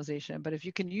personalization. But if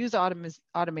you can use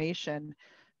automation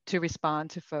to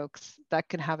respond to folks, that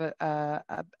can have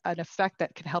an effect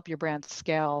that can help your brand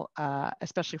scale,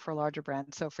 especially for larger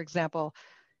brands. So, for example,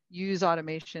 use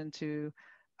automation to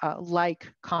like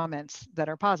comments that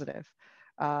are positive,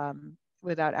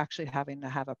 without actually having to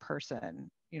have a person,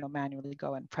 manually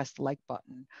go and press the like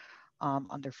button on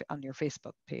your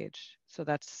Facebook page. So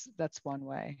that's one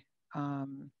way.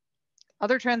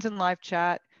 Other trends in live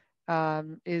chat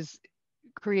is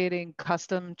creating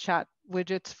custom chat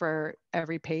widgets for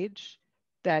every page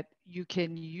that you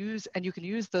can use, and you can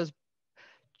use those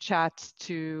chats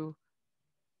to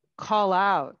call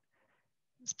out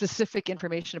specific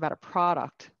information about a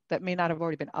product that may not have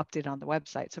already been updated on the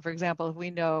website. So for example, if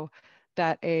we know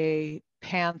that a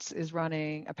pair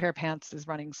of pants is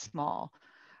running small,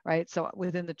 right? So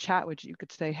within the chat widget, you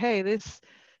could say, hey, these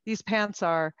pants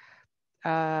are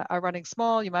running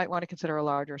small. You might want to consider a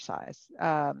larger size.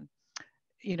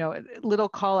 Little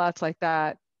call outs like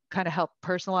that kind of help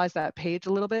personalize that page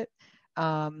a little bit,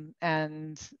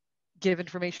 and give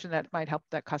information that might help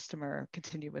that customer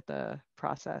continue with the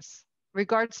process.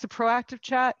 Regards to proactive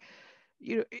chat,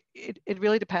 it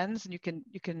really depends, and you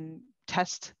can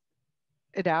test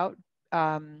it out.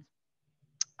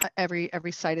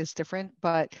 Every site is different,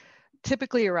 but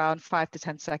typically around 5 to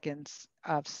 10 seconds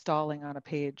of stalling on a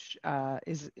page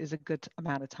is a good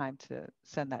amount of time to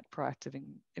send that proactive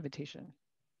invitation.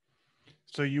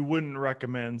 So you wouldn't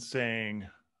recommend saying,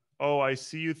 "Oh, I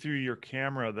see you through your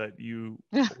camera that you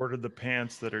ordered the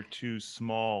pants that are too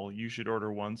small. You should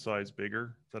order one size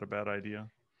bigger." Is that a bad idea?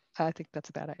 I think that's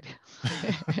a bad idea.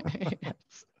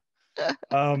 Yes.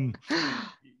 Um,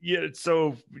 yeah.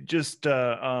 So just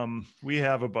we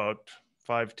have about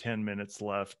 5-10 minutes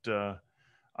left.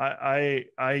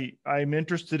 I'm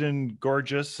interested in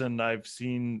Gorgias, and I've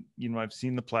seen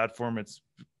the platform. It's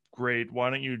great. Why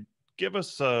don't you give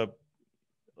us a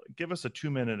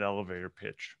 2-minute elevator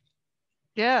pitch?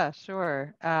 Yeah,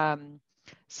 sure.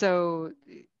 So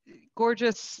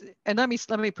Gorgias, and let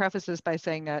me preface this by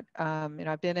saying that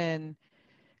I've been in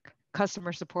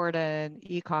customer support and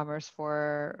e-commerce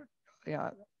for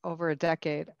over a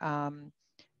decade.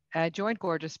 I joined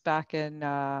Gorgias back in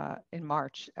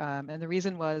March, and the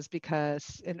reason was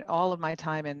because in all of my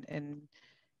time in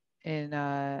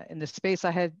the space,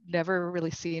 I had never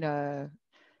really seen a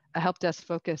help desk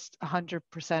focused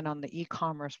 100% on the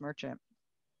e-commerce merchant.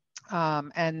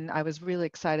 And I was really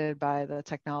excited by the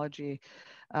technology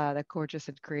that Gorgias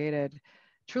had created,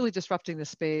 truly disrupting the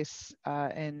space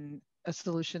in a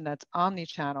solution that's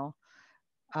omni-channel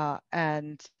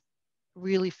and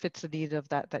really fits the need of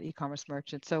that e-commerce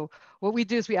merchant. So what we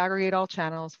do is we aggregate all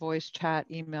channels: voice, chat,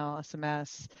 email,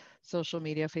 SMS, social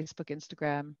media, Facebook,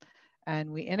 Instagram,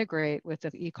 and we integrate with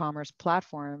the e-commerce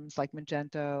platforms like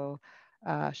Magento,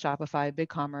 Shopify,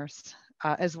 BigCommerce,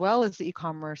 as well as the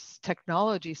e-commerce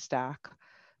technology stack.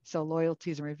 So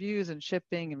loyalties and reviews and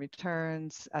shipping and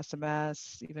returns,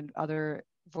 SMS, even other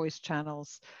voice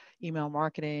channels, email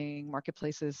marketing,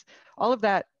 marketplaces, all of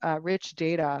that rich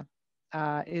data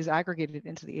is aggregated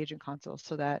into the agent console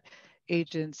so that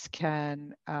agents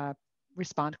can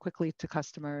respond quickly to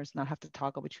customers, not have to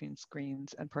toggle between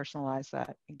screens, and personalize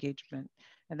that engagement.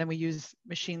 And then we use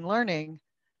machine learning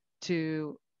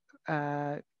to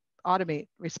automate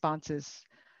responses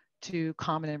to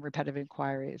common and repetitive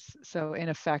inquiries. So in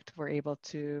effect, we're able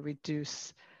to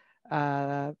reduce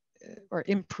or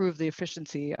improve the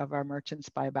efficiency of our merchants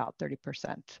by about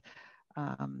 30%.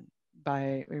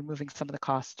 By removing some of the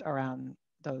cost around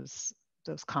those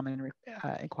common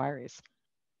inquiries.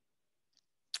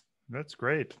 That's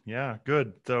great. Yeah,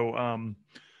 good. So,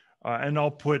 and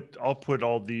I'll put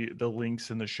all the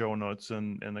links in the show notes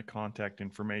and the contact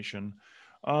information.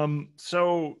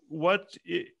 So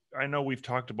I know we've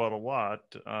talked about a lot.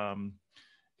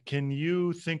 Can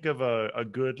you think of a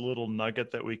good little nugget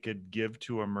that we could give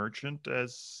to a merchant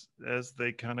as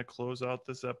they kind of close out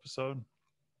this episode?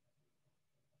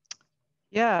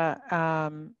 Yeah,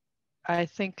 I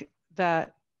think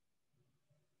that,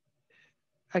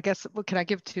 I guess, well, can I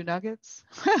give two nuggets?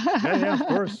 Yeah, of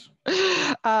course.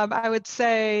 I would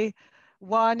say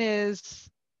one is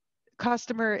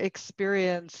customer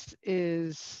experience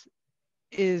is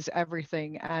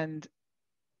everything. And,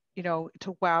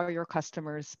 to wow your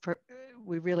customers,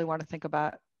 we really want to think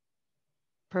about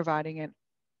providing an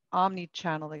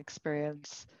omni-channel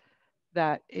experience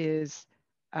that is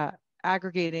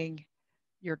aggregating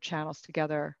your channels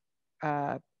together,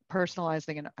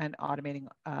 personalizing and automating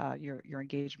your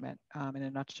engagement. In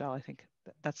a nutshell, I think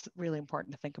that's really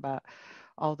important to think about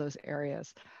all those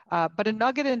areas. But a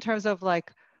nugget in terms of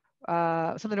like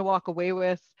something to walk away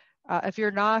with, if you're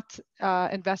not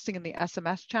investing in the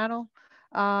SMS channel,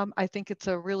 I think it's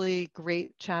a really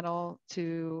great channel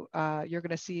to, you're going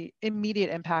to see immediate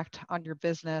impact on your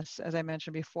business. As I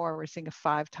mentioned before, we're seeing a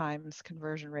 5 times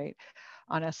conversion rate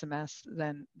on SMS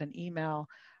than email.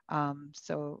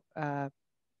 So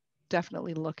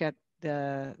definitely look at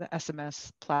the SMS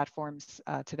platforms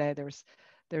today.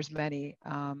 There's many,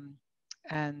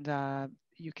 and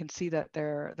you can see that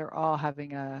they're all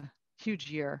having a huge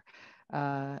year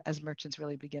as merchants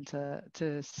really begin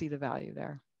to see the value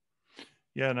there.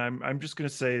 Yeah, and I'm just going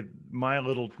to say my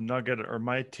little nugget or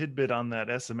my tidbit on that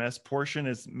SMS portion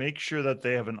is make sure that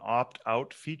they have an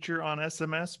opt-out feature on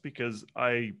SMS, because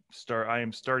I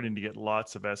am starting to get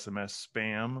lots of SMS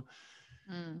spam.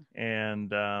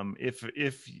 And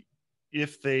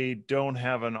if they don't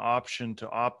have an option to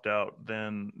opt out,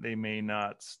 then they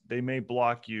may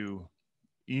block you,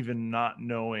 even not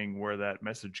knowing where that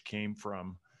message came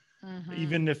from.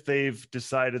 Even if they've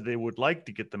decided they would like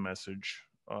to get the message,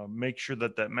 make sure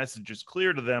that message is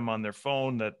clear to them on their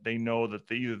phone, that they know that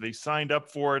they signed up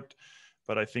for it.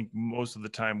 But I think most of the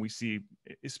time we see,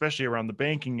 especially around the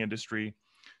banking industry,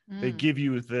 they give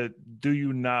you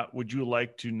would you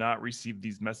like to not receive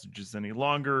these messages any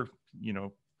longer,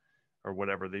 or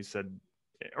whatever they said,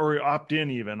 or opt in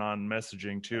even on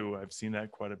messaging too. I've seen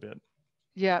that quite a bit.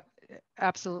 Yeah,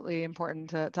 absolutely important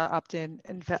to opt in.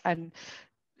 And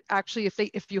actually,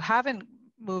 if you haven't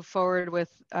moved forward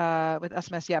with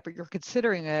SMS yet, but you're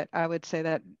considering it, I would say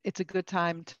that it's a good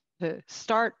time to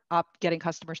start getting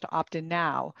customers to opt in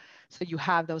now, so you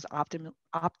have those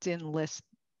opt-in lists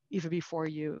even before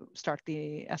you start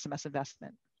the SMS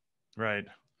investment. Right.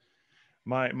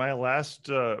 My last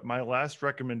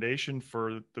recommendation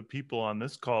for the people on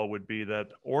this call would be that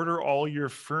order all your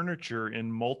furniture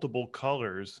in multiple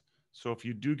colors. So if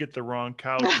you do get the wrong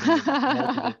couch in the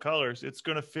multiple colors, it's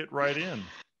going to fit right in.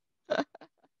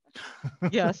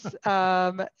 Yes.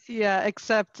 Yeah,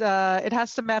 except it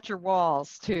has to match your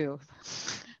walls too.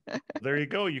 There you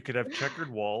go. You could have checkered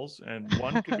walls, and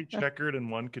one could be checkered and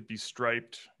one could be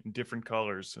striped in different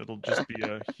colors. It'll just be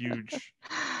a huge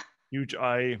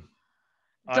eye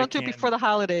Don't do it before candy. the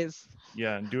holidays.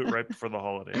 Yeah, and do it right before the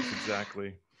holidays.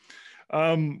 Exactly.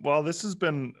 Well, this has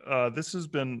been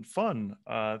fun.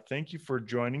 Thank you for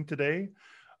joining today.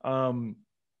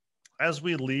 As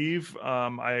we leave,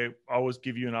 I always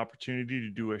give you an opportunity to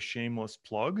do a shameless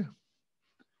plug.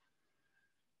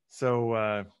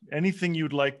 So, anything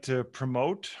you'd like to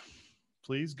promote,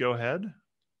 please go ahead.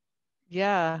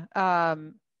 Yeah.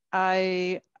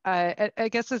 I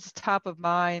guess it's top of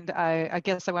mind. I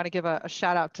guess I want to give a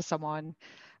shout out to someone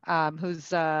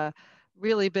who's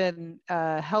really been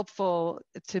helpful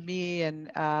to me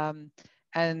and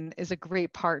is a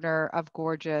great partner of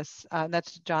Gorgias.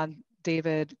 That's John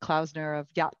David Klausner of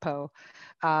Yatpo,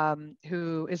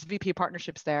 who is VP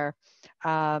Partnerships there.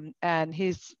 And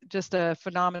he's just a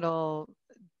phenomenal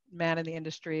man in the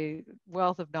industry,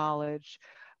 wealth of knowledge.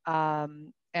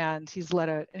 And he's led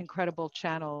an incredible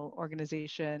channel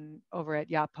organization over at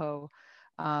Yapo.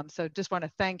 So just want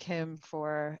to thank him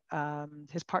for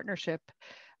his partnership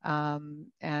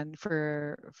and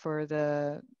for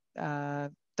the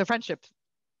friendship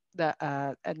that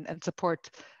and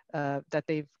support that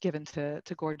they've given to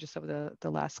Gorgias over the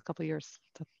last couple of years.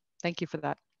 So thank you for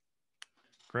that.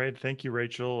 Great. Thank you,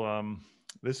 Rachel.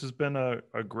 This has been a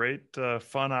great,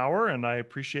 fun hour, and I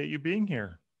appreciate you being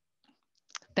here.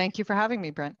 Thank you for having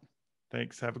me, Brent.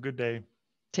 Thanks. Have a good day.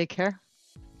 Take care.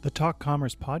 The Talk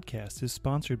Commerce podcast is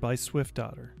sponsored by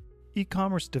SwiftOtter.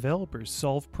 E-commerce developers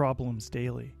solve problems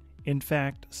daily. In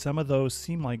fact, some of those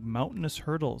seem like mountainous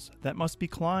hurdles that must be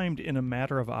climbed in a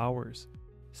matter of hours.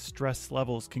 Stress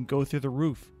levels can go through the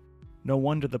roof. No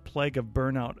wonder the plague of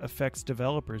burnout affects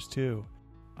developers too.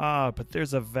 But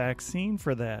there's a vaccine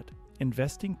for that.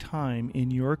 Investing time in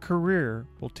your career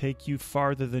will take you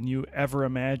farther than you ever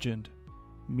imagined.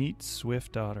 Meet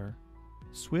SwiftOtter.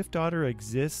 SwiftOtter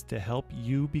exists to help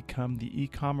you become the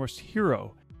e-commerce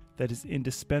hero that is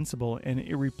indispensable and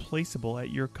irreplaceable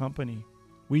at your company.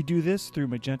 We do this through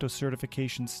Magento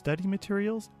certification study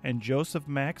materials and Joseph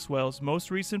Maxwell's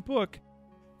most recent book,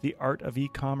 The Art of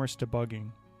E-commerce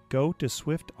Debugging. Go to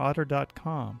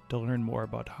swiftotter.com to learn more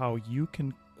about how you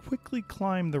can quickly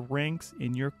climb the ranks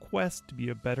in your quest to be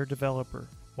a better developer.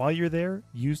 While you're there,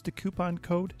 use the coupon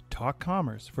code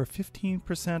TALKCommerce for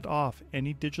 15% off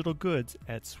any digital goods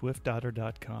at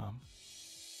swiftotter.com.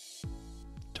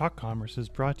 Talk Commerce is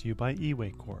brought to you by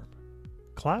eWay Corp.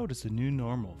 Cloud is a new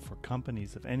normal for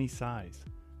companies of any size.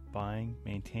 Buying,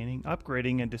 maintaining,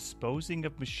 upgrading, and disposing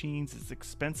of machines is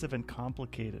expensive and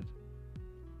complicated.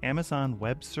 Amazon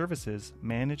Web Services,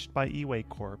 managed by eWay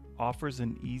Corp, offers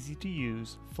an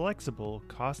easy-to-use, flexible,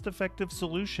 cost-effective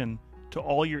solution to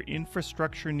all your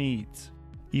infrastructure needs.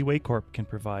 eWay Corp can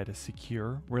provide a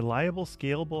secure, reliable,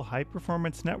 scalable,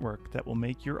 high-performance network that will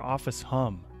make your office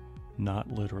hum,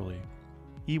 not literally.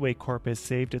 eWay Corp has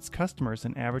saved its customers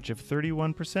an average of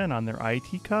 31% on their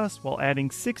IT costs while adding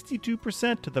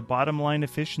 62% to the bottom line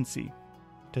efficiency.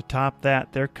 To top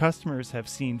that, their customers have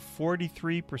seen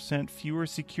 43% fewer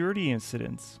security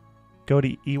incidents. Go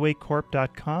to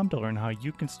ewaycorp.com to learn how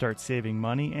you can start saving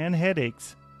money and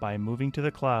headaches by moving to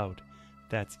the cloud.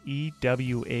 That's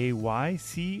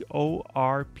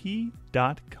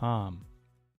ewaycorp.com.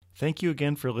 Thank you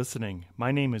again for listening.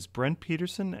 My name is Brent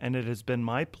Peterson, and it has been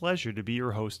my pleasure to be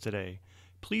your host today.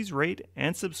 Please rate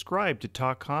and subscribe to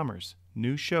Talk Commerce.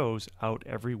 New shows out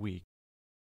every week.